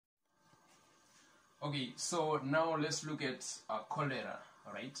Okay, so now let's look at cholera,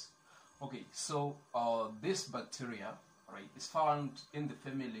 right? Okay, so this bacteria, right, is found in the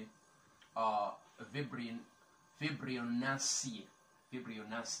family Vibrionaceae,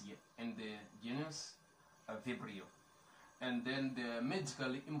 and the genus Vibrio. And then the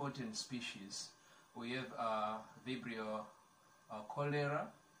medically important species, we have Vibrio cholera,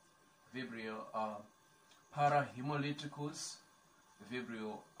 Vibrio parahemolyticus,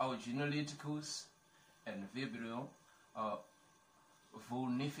 Vibrio aeruginolyticus, and Vibrio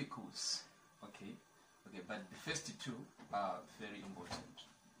vulnificus. Okay, but the first two are very important.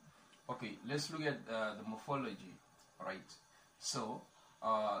 Okay, let's look at the morphology, right? So,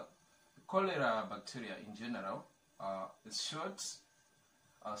 cholera bacteria in general is short,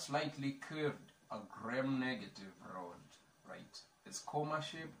 slightly curved, a gram-negative rod, right? It's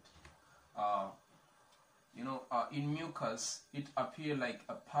comma-shaped. In mucus, it appears like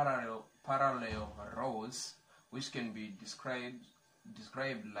a parallel rows, which can be described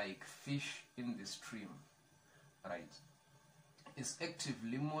like fish in the stream, right? It's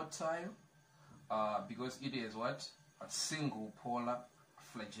actively motile because it is what? A single polar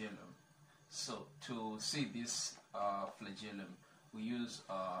flagellum. So to see this flagellum, we use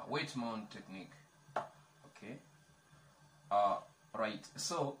weight mount technique. Okay. Right.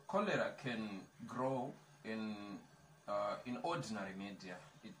 So cholera can grow in ordinary media.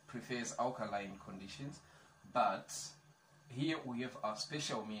 It prefers alkaline conditions, but here we have a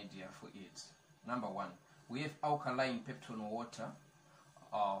special media for it. Number one, we have alkaline peptone water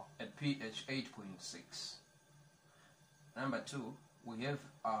at pH 8.6. Number two, we have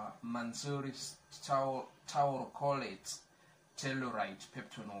Mansouri's taurocholate tellurite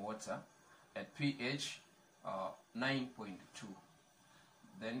peptone water at pH 9.2.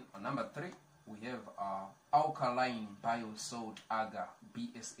 Then number three, we have alkaline biosalt agar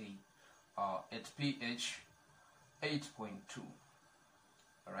BSA at pH 8.2.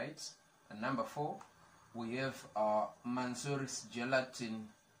 Alright, and number four, we have Mansouri's gelatin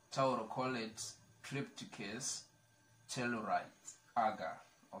taurocholate trypticase tellurite agar.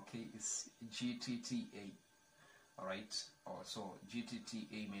 Okay, it's GTTA. Alright, so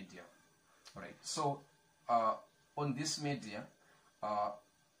GTTA media. Alright, so on this media,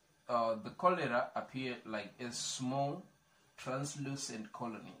 the cholera appear like as small translucent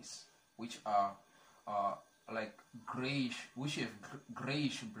colonies, which are like grayish, which have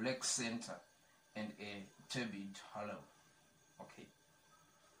grayish black center and a turbid halo. Okay.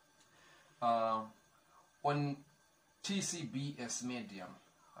 On TCBS medium,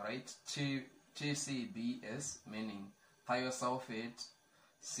 right? TCBS meaning thiosulfate,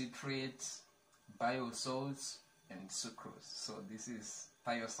 citrates, biosalts, and sucrose. So this is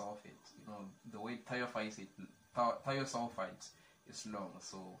thiosulfate. The way thiosulfate is long.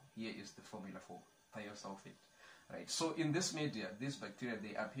 So here is the formula for thiosulfate. Right. So in this media, these bacteria,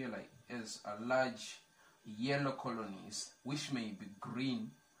 they appear like as a large yellow colonies, which may be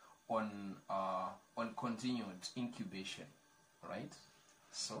green on continued incubation. Right.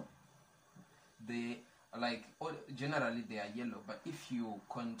 So they generally they are yellow, but if you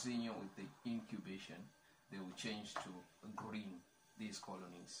continue with the incubation, they will change to green, these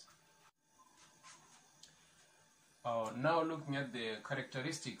colonies. Now looking at the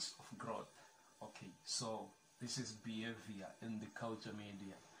characteristics of growth. Okay, so this is behavior in the culture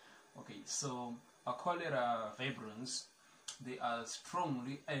media. Okay, so cholera vibrans, they are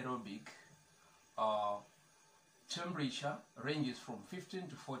strongly aerobic. Temperature ranges from 15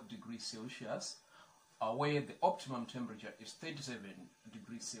 to 40 degrees Celsius, where the optimum temperature is 37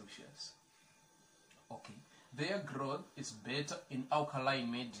 degrees Celsius. Okay, their growth is better in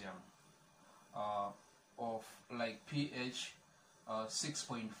alkaline medium of like pH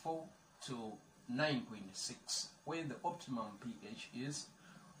 6.4 to 9.6, where the optimum pH is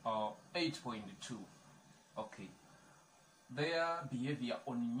 8.2. Okay, their behavior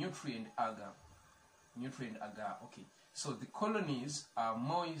on nutrient agar. Okay, so the colonies are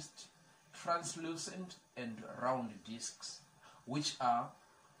moist, translucent, and round discs, which are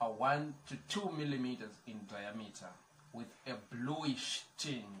 1 to 2 millimeters in diameter, with a bluish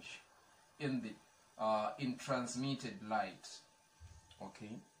tinge in the transmitted light.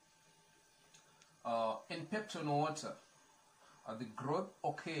 Okay. In peptone water, the growth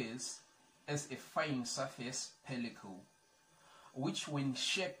occurs as a fine surface pellicle, which, when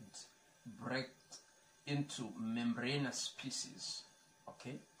shaped, breaks into membranous pieces.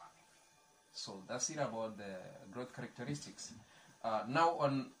 Okay. So that's it about the growth characteristics. Now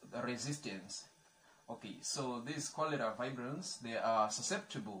on the resistance. Okay, so these cholera vibrans, they are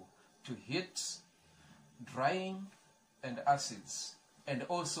susceptible to heat, drying, and acids, and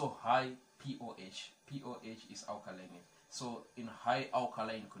also high pOH. pOH is alkaline. So in high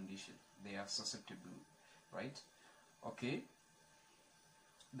alkaline condition, they are susceptible, right? Okay.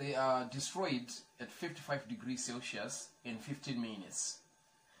 They are destroyed at 55 degrees Celsius in 15 minutes.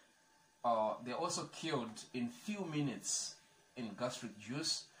 They are also killed in few minutes in gastric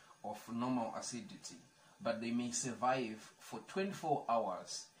juice of normal acidity, but they may survive for 24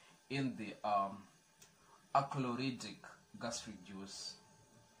 hours in the achlorhydric gastric juice.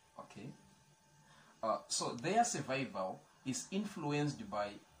 Okay. So their survival is influenced by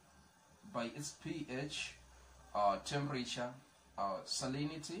its pH, temperature,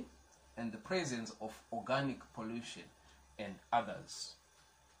 salinity, and the presence of organic pollution and others.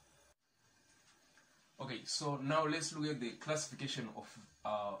 Okay, so now let's look at the classification of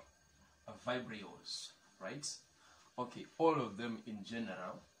Vibrios, right? Okay, all of them in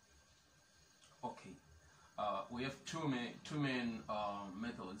general. Okay, we have two main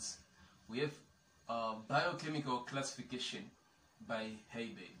methods. We have biochemical classification by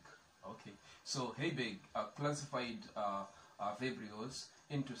Heiberg. Okay, so Heiberg classified Vibrios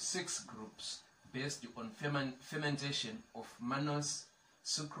into 6 groups based on fermentation of mannose,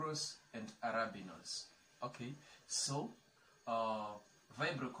 sucrose, and arabinose. Okay, so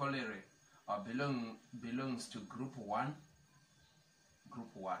Vibrio Cholerae belongs to group 1,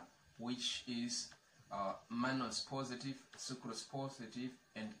 which is mannose positive, sucrose positive,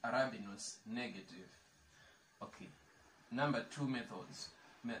 and arabinose negative. Okay, number 2 methods.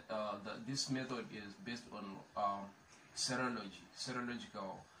 This method is based on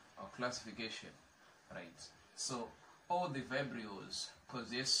serological classification, right? So all the Vibrios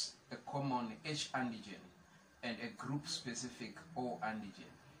possess a common H antigen and a group-specific O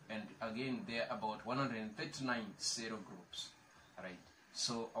antigen, and again there are about 139 serogroups, right?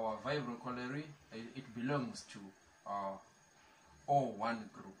 So our Vibrio Cholerae, it belongs to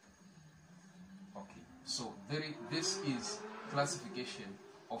O1 group. Okay, so this is classification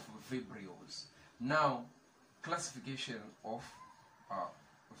of Vibrios. Now, classification of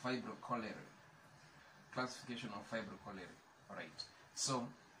Vibrio Cholerae. Classification of Vibrio Cholerae, right? So,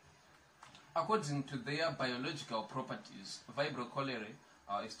 according to their biological properties, Vibrio Cholerae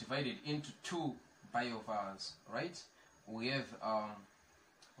is divided into 2 biovars, right? We have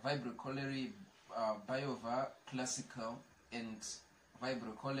Vibrio Cholerae biovar classical and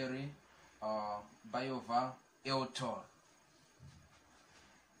Vibrio Cholerae biovar eutor.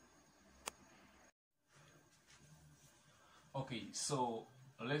 Okay, so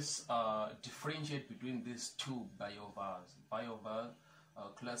let's differentiate between these 2 biovars, biovar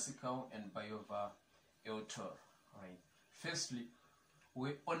classical and biovar eutor. Right. Firstly,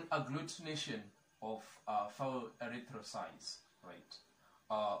 we're on agglutination of foul erythrocytes. Right.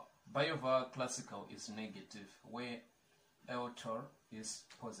 Biovar classical is negative, where eutor is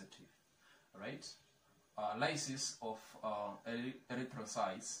positive. Right. Lysis of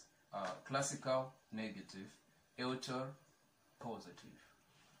erythrocytes, classical negative, eutor positive.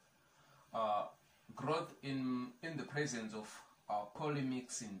 Growth in the presence of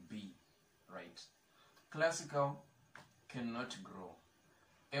polymyxin B, right? Classical cannot grow.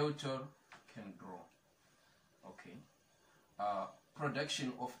 Eutor can grow. Okay.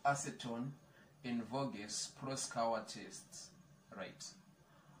 Production of acetone in Voges Proskauer tests, right?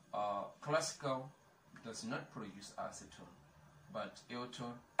 Classical does not produce acetone, but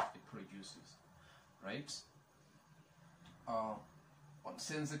eutor it produces, right? On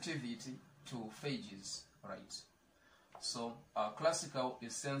sensitivity to phages, right? So classical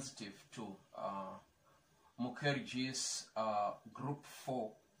is sensitive to Mukherjee's group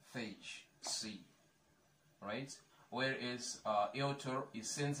 4 phage C, right? Whereas eutor is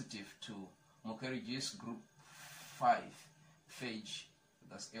sensitive to Mukherjee's group 5 phage,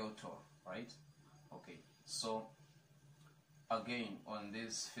 that's eutor, right? Okay, so again on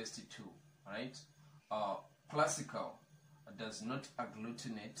this first 2, right? Classical does not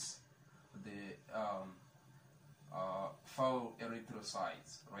agglutinate the foul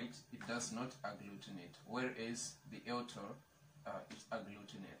erythrocytes, right? It does not agglutinate, whereas the eutor it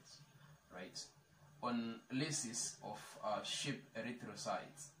agglutinates, right? On lysis of sheep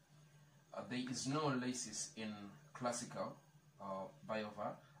erythrocytes, there is no lysis in classical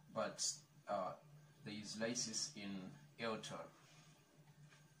biovar, but there is lysis in eutor.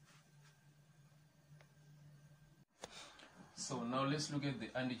 So now let's look at the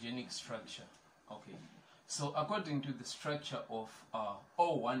antigenic structure. Okay, so according to the structure of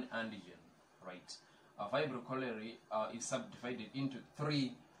O1 antigen, right, Vibrio Cholerae is subdivided into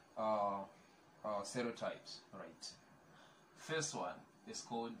 3 serotypes, right? First one is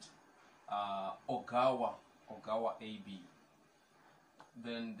called Ogawa AB.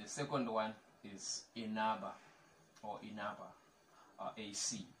 Then the second one is inaba or inaba,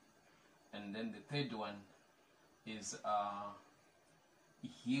 AC. And then the third one is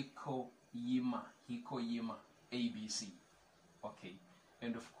hikoyima, ABC. Okay.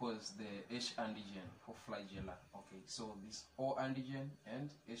 And of course the H antigen for flagella. Okay, so this O antigen and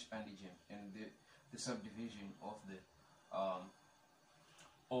H antigen, and the subdivision of the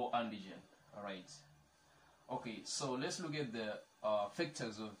O antigen. All right. Okay, so let's look at the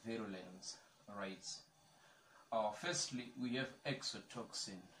factors of virulence. All right. Firstly, we have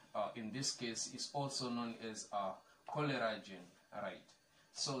exotoxin. In this case, it's also known as choleragen. All right.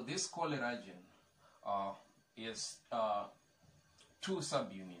 So this choleragen is two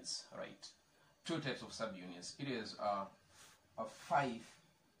subunits, right? Two types of subunits. It is five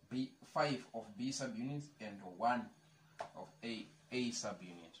of B subunits and one of A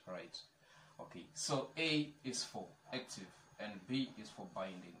subunit, right? Okay, so A is for active and B is for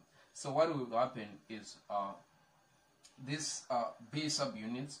binding. So what will happen is these B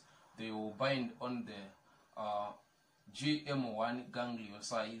subunits, they will bind on the GM1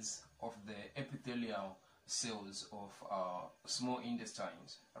 gangliosides of the epithelial cells of small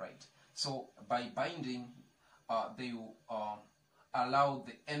intestines, right? So by binding, they will allow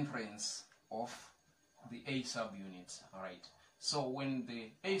the entrance of the A subunit, right? So when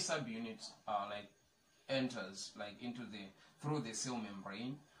the A subunit enters into through the cell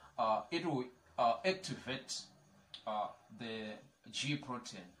membrane, it will activate the G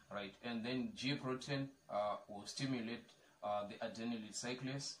protein, right? And then G protein will stimulate the adenylate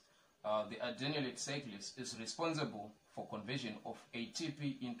cyclase. The adenylate cyclase is responsible for conversion of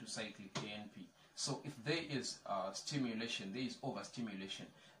ATP into cyclic ANP. So if there is stimulation, there is overstimulation,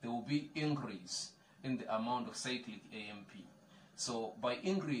 there will be increase in the amount of cyclic ANP. So by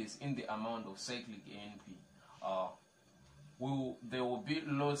increase in the amount of cyclic ANP, there will be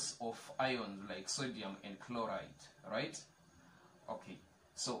loss of ions like sodium and chloride, right? Okay.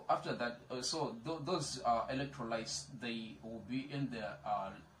 So after that, those electrolytes, they will be in the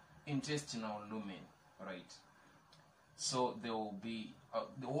intestinal lumen, right? So there will be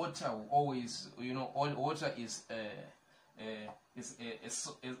the water will always, all water is a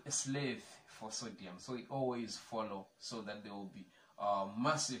slave for sodium, so it always follow, so that there will be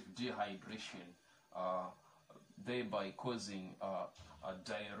massive dehydration, thereby causing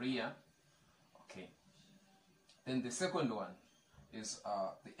diarrhea. Okay. Then the second one is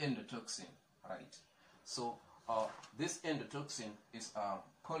the endotoxin, right? So this endotoxin is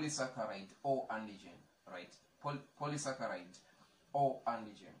polysaccharide O antigen, right? Polysaccharide O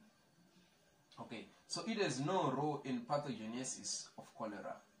antigen. Okay, so it has no role in pathogenesis of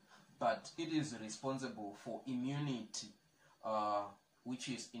cholera, but it is responsible for immunity, which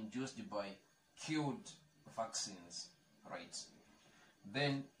is induced by killed vaccines, right?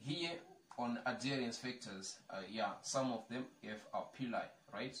 Then here on adherence factors, some of them have pili,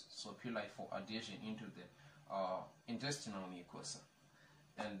 right? So pili for adhesion into the intestinal mucosa.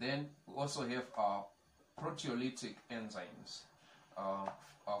 And then we also have proteolytic enzymes.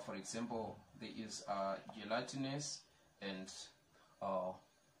 For example, there is gelatinase and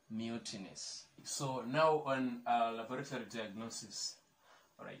mutinase. So now on laboratory diagnosis,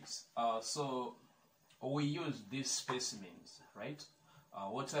 right? So we use these specimens, right?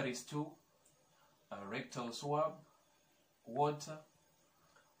 Water is 2, rectal swab, water,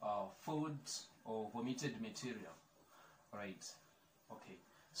 food or vomited material, right? Okay.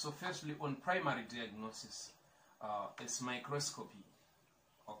 So firstly, on primary diagnosis, it's microscopy.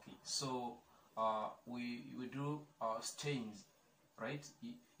 Okay. So we do stains, right?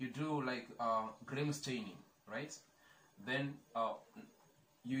 You do like gram staining, right? Then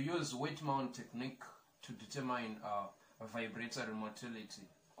you use weight mount technique to determine vibratory motility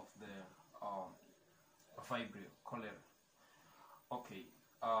of the Vibrio, cholera. Okay.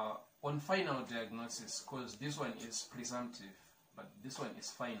 On final diagnosis, because this one is presumptive, but this one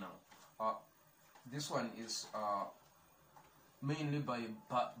is final. This one is mainly by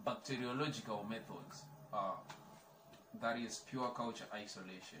bacteriological methods. That is pure culture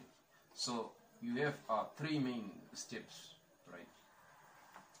isolation. So you have 3 main steps, right?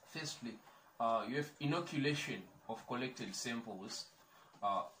 Firstly, you have inoculation of collected samples.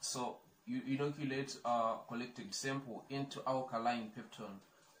 So you inoculate collected sample into alkaline peptone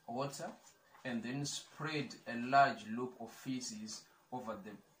water, and then spread a large loop of feces over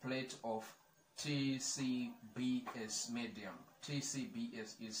the plate of TCBS medium.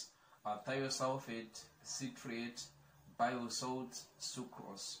 TCBS is thiosulfate, citrate, biosalt,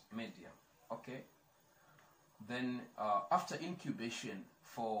 sucrose medium. Okay. Then after incubation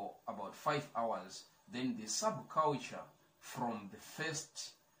for about 5 hours, then the subculture from the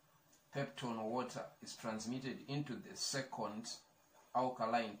first peptone water is transmitted into the second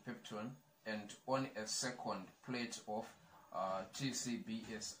alkaline peptone and on a second plate of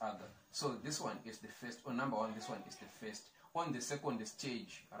TCBS agar. So this one is the first, or number one, this one is the first. On the second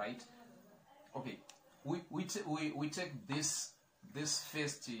stage, right? Okay, we take this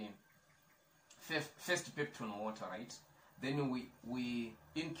first peptone water, right? Then we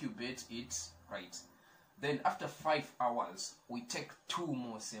incubate it, right? Then after 5 hours, we take 2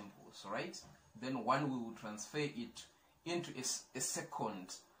 more samples, right? Then one we will transfer it into a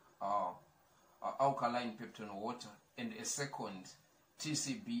second alkaline peptone water and a second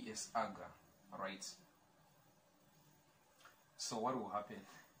TCBS agar, right? So what will happen,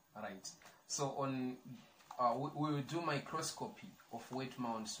 right? So on we will do microscopy of wet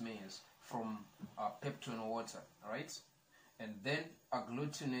mount smears from peptone water, right? And then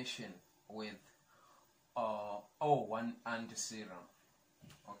agglutination with O1 antiserum.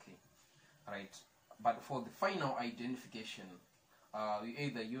 Okay, right. But for the final identification, we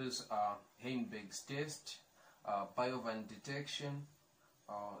either use Heinberg's test, Biovan detection,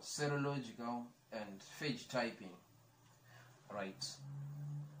 serological, and phage typing. Right.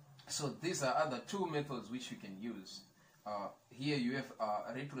 So these are other 2 methods which you can use. Here you have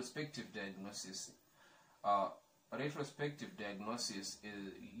retrospective diagnosis. Retrospective diagnosis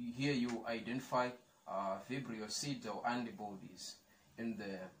is here you identify Vibrio antibodies in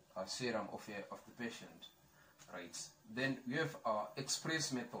the serum of the patient, right? Then you have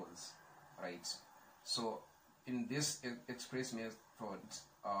express methods, right? So in this express method,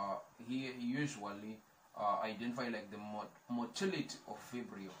 here usually identify like the motility of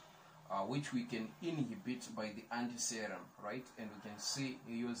Vibrio, which we can inhibit by the antiserum, right? And we can see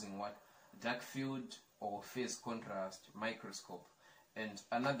using what? Dark field or phase contrast microscope. And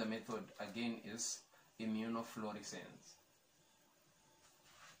another method again is immunofluorescence.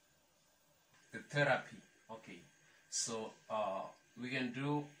 The therapy, okay. So we can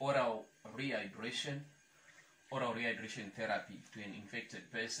do oral rehydration therapy to an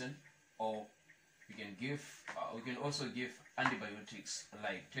infected person, or we can also give antibiotics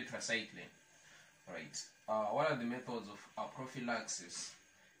like tetracycline, right? What are the methods of prophylaxis?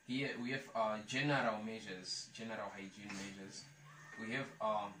 Here we have general measures, general hygiene measures. We have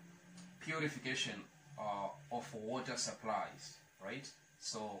purification of water supplies, right?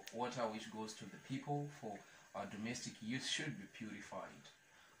 So water which goes to the people for domestic use should be purified.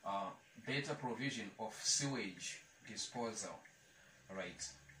 Better provision of sewage disposal, right?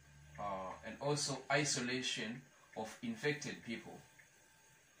 And also isolation of infected people,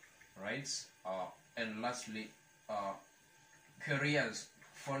 right? And lastly, careers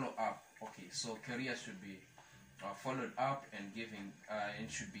follow up. Okay, so careers should be followed up and given and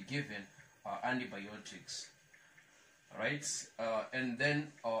should be given antibiotics, right? And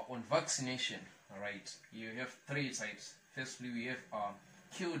then on vaccination, right, you have 3 types. Firstly, we have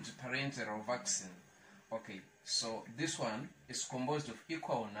killed parenteral vaccine. Okay, so this one is composed of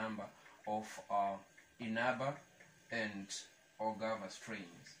equal number of Inaba and Ogava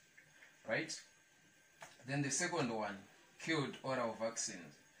strains, right? Then the second one, killed oral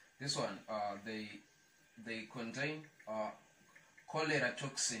vaccines. This one, they contain cholera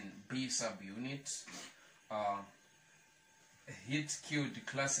toxin B subunit, heat-killed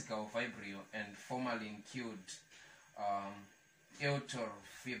classical Vibrio, and formalin-killed Eutor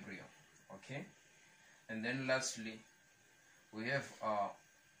Vibrio. Okay, and then lastly, we have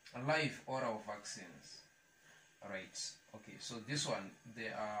live oral vaccines. Right. Okay, so this one, they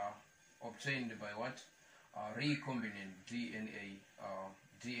are obtained by what? Recombinant DNA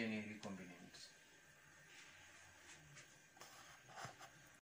recombinant.